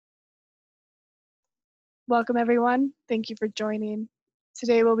Welcome, everyone. Thank you for joining.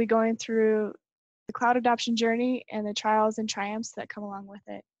 Today, we'll be going through the cloud adoption journey and the trials and triumphs that come along with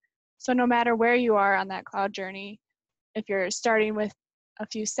it. So no matter where you are on that cloud journey, if you're starting with a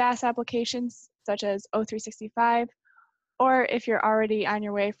few SaaS applications, such as O365, or if you're already on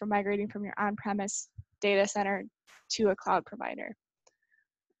your way from migrating from your on-premise data center to a cloud provider.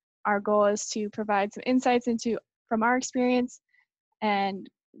 Our goal is to provide some insights from our experience and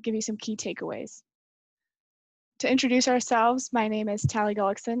give you some key takeaways. To introduce ourselves, my name is Tally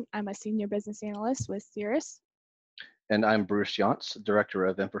Gullickson. I'm a senior business analyst with Cirrus. And I'm Bruce Yantz, Director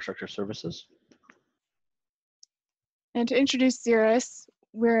of Infrastructure Services. And to introduce Cirrus,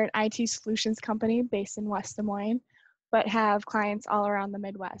 we're an IT solutions company based in West Des Moines, but have clients all around the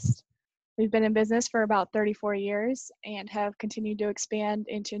Midwest. We've been in business for about 34 years and have continued to expand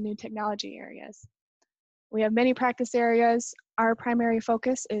into new technology areas. We have many practice areas. Our primary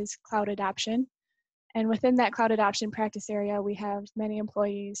focus is cloud adoption. And within that cloud adoption practice area, we have many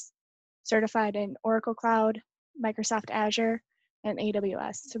employees certified in Oracle Cloud, Microsoft Azure, and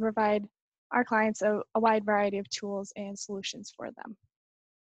AWS to provide our clients a wide variety of tools and solutions for them.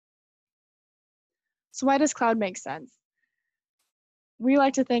 So why does cloud make sense? We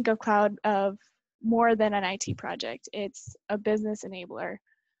like to think of cloud of more than an IT project. It's a business enabler.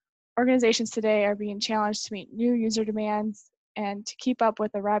 Organizations today are being challenged to meet new user demands and to keep up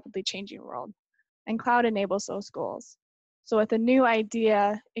with a rapidly changing world. And cloud enables those goals. So with a new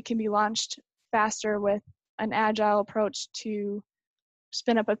idea, it can be launched faster with an agile approach to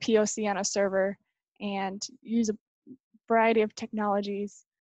spin up a POC on a server and use a variety of technologies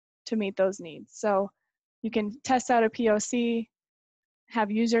to meet those needs. So you can test out a POC,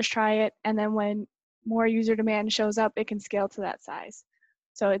 have users try it, and then when more user demand shows up, it can scale to that size.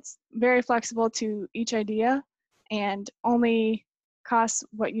 So it's very flexible to each idea and only costs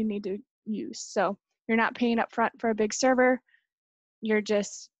what you need to use. So you're not paying up front for a big server, you're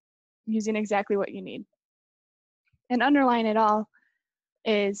just using exactly what you need. And underlying it all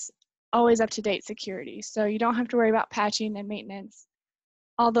is always up-to-date security. So you don't have to worry about patching and maintenance.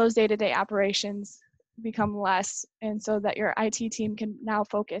 All those day-to-day operations become less, and so that your IT team can now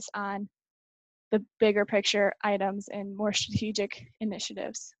focus on the bigger picture items and more strategic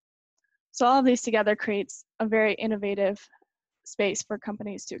initiatives. So all of these together creates a very innovative space for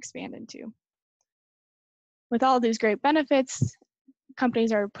companies to expand into. With all of these great benefits,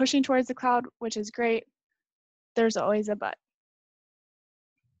 companies are pushing towards the cloud, which is great. There's always a but.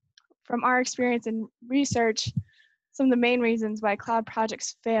 From our experience in research, some of the main reasons why cloud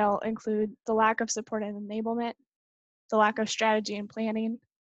projects fail include the lack of support and enablement, the lack of strategy and planning,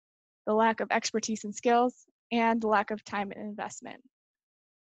 the lack of expertise and skills, and the lack of time and investment.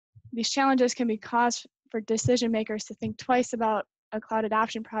 These challenges can be cause for decision makers to think twice about a cloud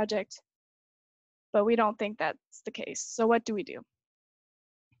adoption project, but we don't think that's the case. So what do we do?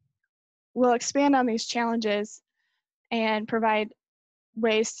 We'll expand on these challenges and provide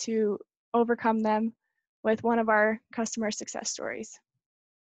ways to overcome them with one of our customer success stories.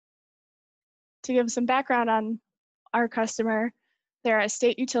 To give some background on our customer, they're a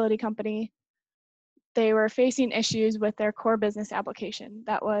state utility company. They were facing issues with their core business application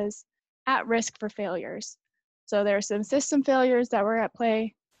that was at risk for failures. So there were some system failures that were at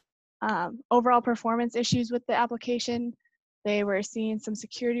play, overall performance issues with the application. They were seeing some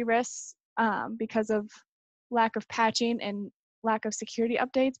security risks because of lack of patching and lack of security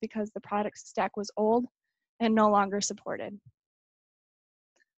updates because the product stack was old and no longer supported.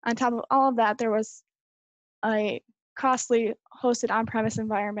 On top of all of that, there was a costly hosted on-premise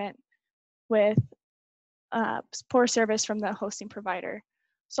environment with poor service from the hosting provider.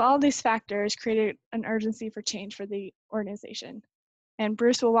 So all these factors created an urgency for change for the organization. And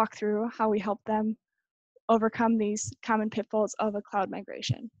Bruce will walk through how we help them overcome these common pitfalls of a cloud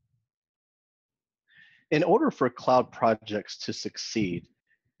migration. In order for cloud projects to succeed,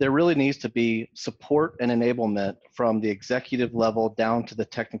 there really needs to be support and enablement from the executive level down to the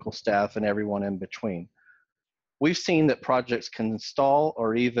technical staff and everyone in between. We've seen that projects can stall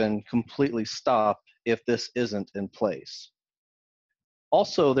or even completely stop if this isn't in place.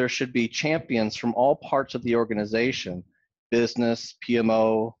 Also, there should be champions from all parts of the organization, business,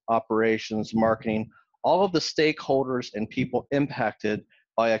 PMO, operations, marketing, all of the stakeholders and people impacted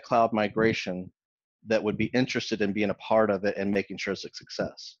by a cloud migration that would be interested in being a part of it and making sure it's a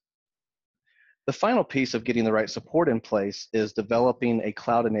success. The final piece of getting the right support in place is developing a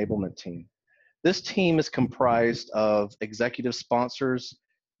cloud enablement team. This team is comprised of executive sponsors,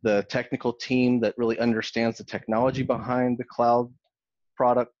 the technical team that really understands the technology behind the cloud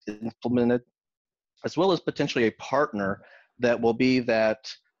product implemented, as well as potentially a partner that will be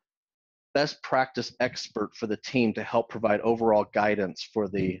that best practice expert for the team to help provide overall guidance for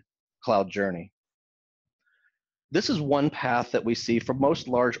the cloud journey. This is one path that we see for most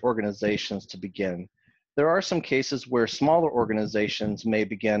large organizations to begin. There are some cases where smaller organizations may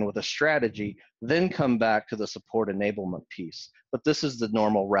begin with a strategy, then come back to the support enablement piece. But this is the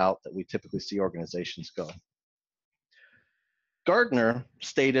normal route that we typically see organizations go. Gartner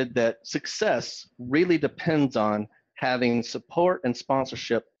stated that success really depends on having support and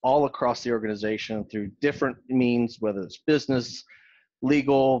sponsorship all across the organization through different means, whether it's business,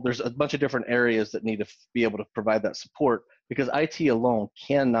 legal, there's a bunch of different areas that need to be able to provide that support, because IT alone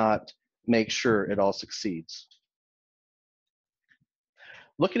cannot make sure it all succeeds.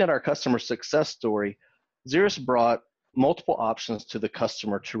 Looking at our customer success story, Xeris brought multiple options to the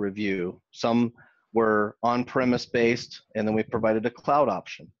customer to review. Some were on-premise based, and then we provided a cloud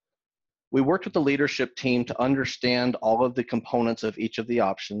option. We worked with the leadership team to understand all of the components of each of the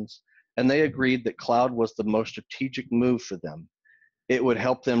options, and they agreed that cloud was the most strategic move for them. It would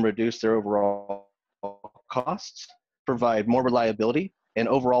help them reduce their overall costs, provide more reliability, and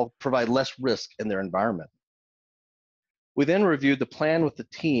overall provide less risk in their environment. We then reviewed the plan with the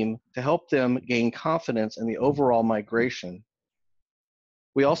team to help them gain confidence in the overall migration.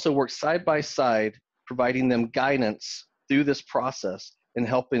 We also worked side by side, providing them guidance through this process and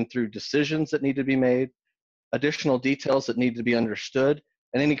helping through decisions that need to be made, additional details that need to be understood,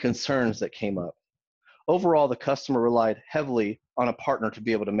 and any concerns that came up. Overall, the customer relied heavily on a partner to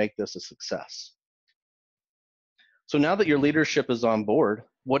be able to make this a success. So now that your leadership is on board,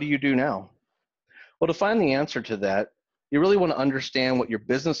 what do you do now? Well, to find the answer to that, you really want to understand what your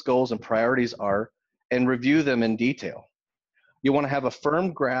business goals and priorities are and review them in detail. You want to have a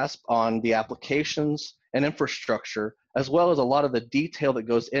firm grasp on the applications and infrastructure, as well as a lot of the detail that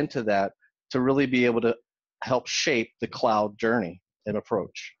goes into that to really be able to help shape the cloud journey and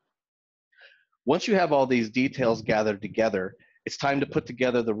approach. Once you have all these details gathered together, it's time to put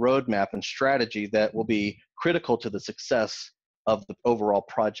together the roadmap and strategy that will be critical to the success of the overall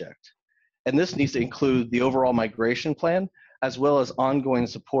project. And this needs to include the overall migration plan, as well as ongoing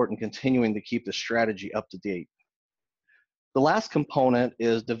support and continuing to keep the strategy up to date. The last component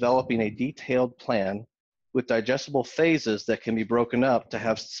is developing a detailed plan with digestible phases that can be broken up to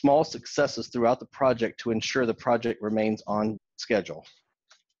have small successes throughout the project to ensure the project remains on schedule.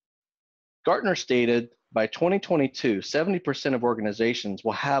 Gartner stated by 2022, 70% of organizations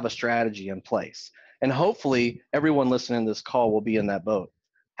will have a strategy in place. And hopefully everyone listening to this call will be in that boat.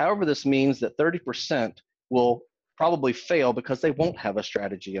 However, this means that 30% will probably fail because they won't have a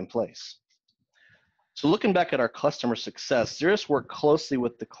strategy in place. So looking back at our customer success, Xeris worked closely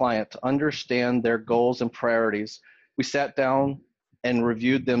with the client to understand their goals and priorities. We sat down and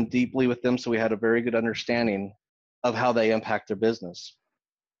reviewed them deeply with them so we had a very good understanding of how they impact their business.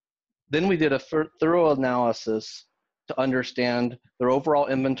 Then we did a thorough analysis to understand their overall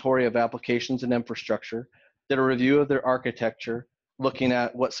inventory of applications and infrastructure, did a review of their architecture, looking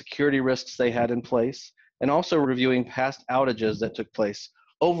at what security risks they had in place, and also reviewing past outages that took place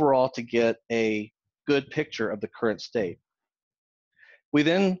overall to get a good picture of the current state. We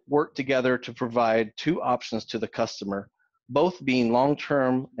then worked together to provide two options to the customer, both being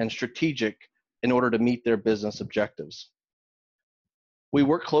long-term and strategic in order to meet their business objectives. We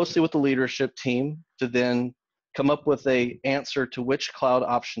worked closely with the leadership team to then come up with an answer to which cloud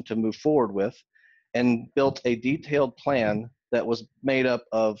option to move forward with, and built a detailed plan that was made up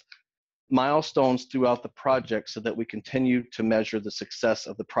of milestones throughout the project so that we continue to measure the success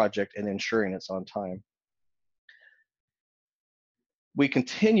of the project and ensuring it's on time. We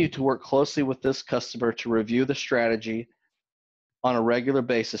continue to work closely with this customer to review the strategy on a regular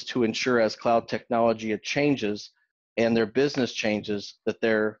basis to ensure as cloud technology changes and their business changes that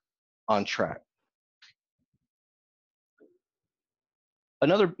they're on track.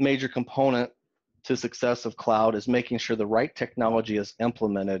 Another major component to success of cloud is making sure the right technology is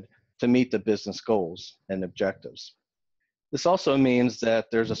implemented to meet the business goals and objectives. This also means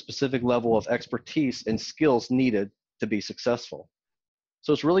that there's a specific level of expertise and skills needed to be successful.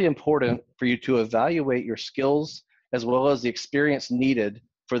 So it's really important for you to evaluate your skills as well as the experience needed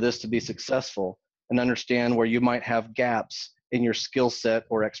for this to be successful, and understand where you might have gaps in your skill set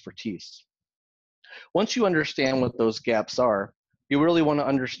or expertise. Once you understand what those gaps are, you really want to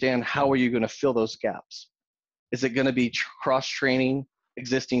understand how are you going to fill those gaps. Is it going to be cross-training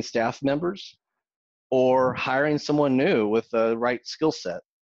existing staff members, or hiring someone new with the right skill set,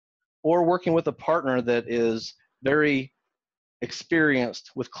 or working with a partner that is very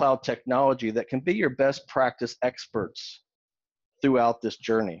experienced with cloud technology that can be your best practice experts throughout this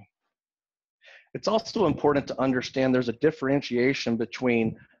journey? It's also important to understand there's a differentiation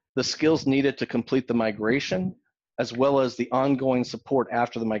between the skills needed to complete the migration, as well as the ongoing support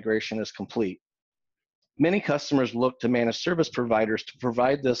after the migration is complete. Many customers look to managed service providers to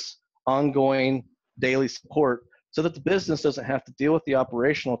provide this ongoing daily support so that the business doesn't have to deal with the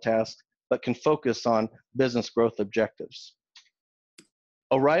operational tasks, but can focus on business growth objectives.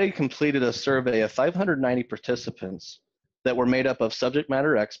 O'Reilly completed a survey of 590 participants that were made up of subject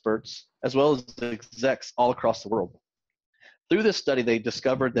matter experts, as well as execs all across the world. Through this study, they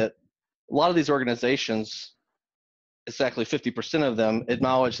discovered that a lot of these organizations, exactly 50% of them,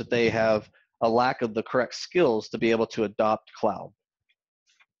 acknowledge that they have a lack of the correct skills to be able to adopt cloud.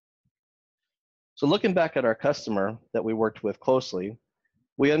 So looking back at our customer that we worked with closely,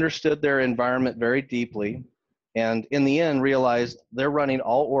 we understood their environment very deeply, and in the end realized they're running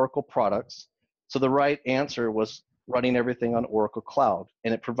all Oracle products. So the right answer was running everything on Oracle Cloud,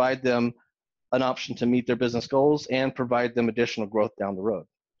 and it provided them an option to meet their business goals and provide them additional growth down the road.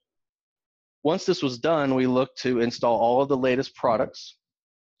 Once this was done, we looked to install all of the latest products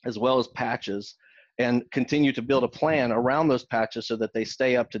as well as patches and continue to build a plan around those patches so that they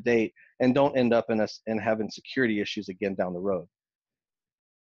stay up to date and don't end up in having security issues again down the road.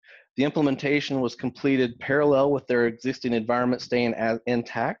 The implementation was completed parallel with their existing environment staying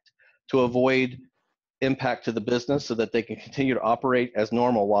intact to avoid impact to the business so that they can continue to operate as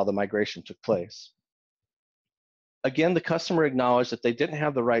normal while the migration took place. Again, the customer acknowledged that they didn't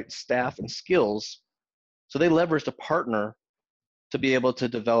have the right staff and skills, so they leveraged a partner to be able to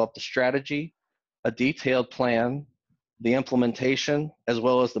develop the strategy, a detailed plan, the implementation, as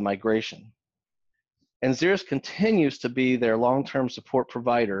well as the migration. And Xeris continues to be their long-term support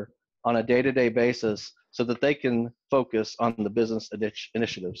provider on a day-to-day basis so that they can focus on the business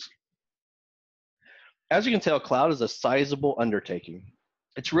initiatives. As you can tell, cloud is a sizable undertaking.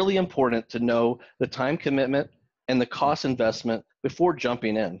 It's really important to know the time commitment and the cost investment before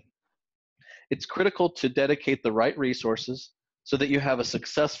jumping in. It's critical to dedicate the right resources so that you have a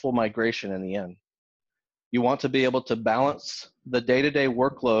successful migration in the end. You want to be able to balance the day-to-day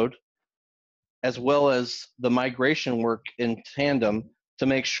workload as well as the migration work in tandem to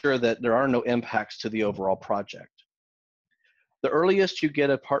make sure that there are no impacts to the overall project. The earliest you get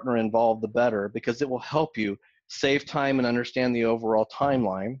a partner involved, the better, because it will help you save time and understand the overall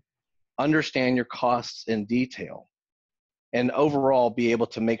timeline, understand your costs in detail, and overall be able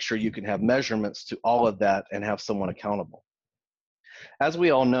to make sure you can have measurements to all of that and have someone accountable. As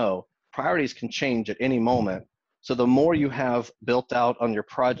we all know, priorities can change at any moment, so the more you have built out on your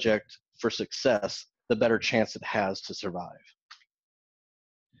project for success, the better chance it has to survive.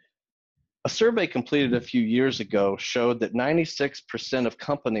 A survey completed a few years ago showed that 96% of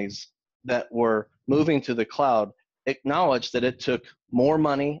companies that were moving to the cloud acknowledged that it took more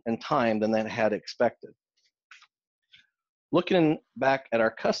money and time than they had expected. Looking back at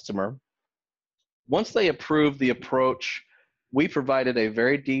our customer, once they approved the approach, we provided a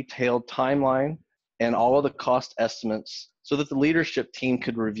very detailed timeline and all of the cost estimates so that the leadership team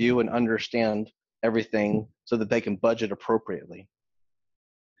could review and understand everything so that they can budget appropriately.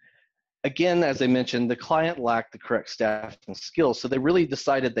 Again, as I mentioned, the client lacked the correct staff and skills, so they really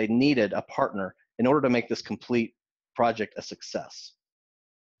decided they needed a partner in order to make this complete project a success.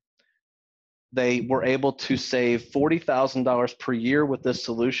 They were able to save $40,000 per year with this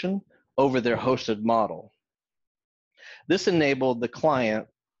solution over their hosted model. This enabled the client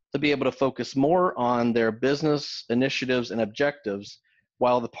to be able to focus more on their business initiatives and objectives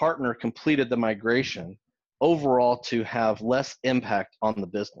while the partner completed the migration, overall to have less impact on the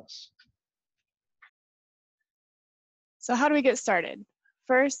business. So how do we get started?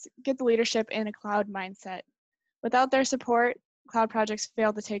 First, get the leadership in a cloud mindset. Without their support, cloud projects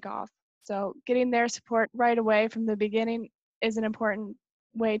fail to take off. So getting their support right away from the beginning is an important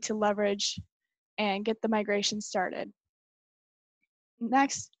way to leverage and get the migration started.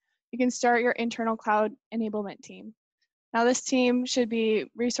 Next, you can start your internal cloud enablement team. Now this team should be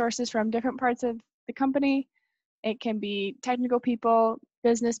resources from different parts of the company. It can be technical people,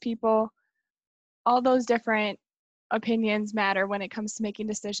 business people, all those different opinions matter when it comes to making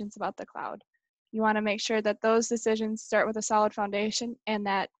decisions about the cloud. You want to make sure that those decisions start with a solid foundation and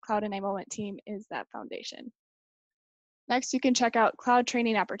that cloud enablement team is that foundation. Next, you can check out cloud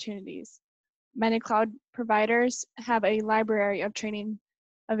training opportunities. Many cloud providers have a library of training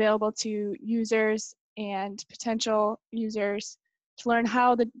available to users and potential users to learn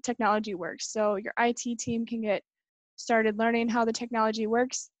how the technology works. So your IT team can get started learning how the technology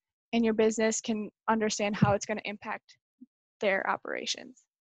works, and your business can understand how it's going to impact their operations.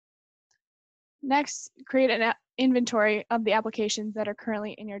 Next, create an inventory of the applications that are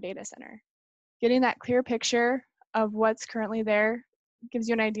currently in your data center. Getting that clear picture of what's currently there gives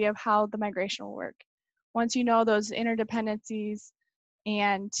you an idea of how the migration will work. Once you know those interdependencies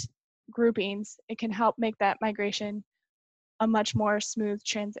and groupings, it can help make that migration a much more smooth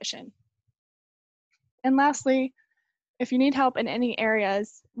transition. And lastly, if you need help in any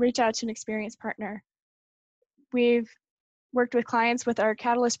areas, reach out to an experienced partner. We've worked with clients with our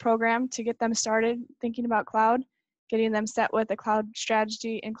Catalyst program to get them started thinking about cloud, getting them set with a cloud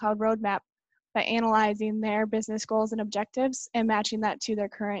strategy and cloud roadmap by analyzing their business goals and objectives and matching that to their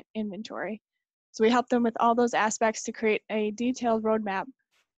current inventory. So we help them with all those aspects to create a detailed roadmap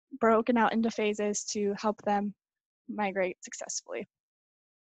broken out into phases to help them migrate successfully.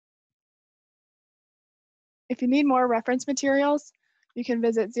 If you need more reference materials, you can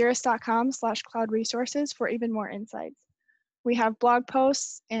visit xeris.com/cloud resources for even more insights. We have blog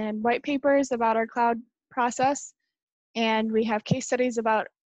posts and white papers about our cloud process, and we have case studies about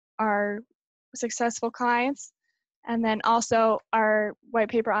our successful clients, and then also our white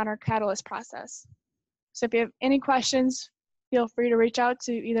paper on our Catalyst process. So if you have any questions, feel free to reach out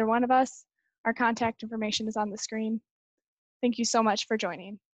to either one of us. Our contact information is on the screen. Thank you so much for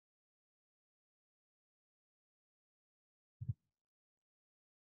joining.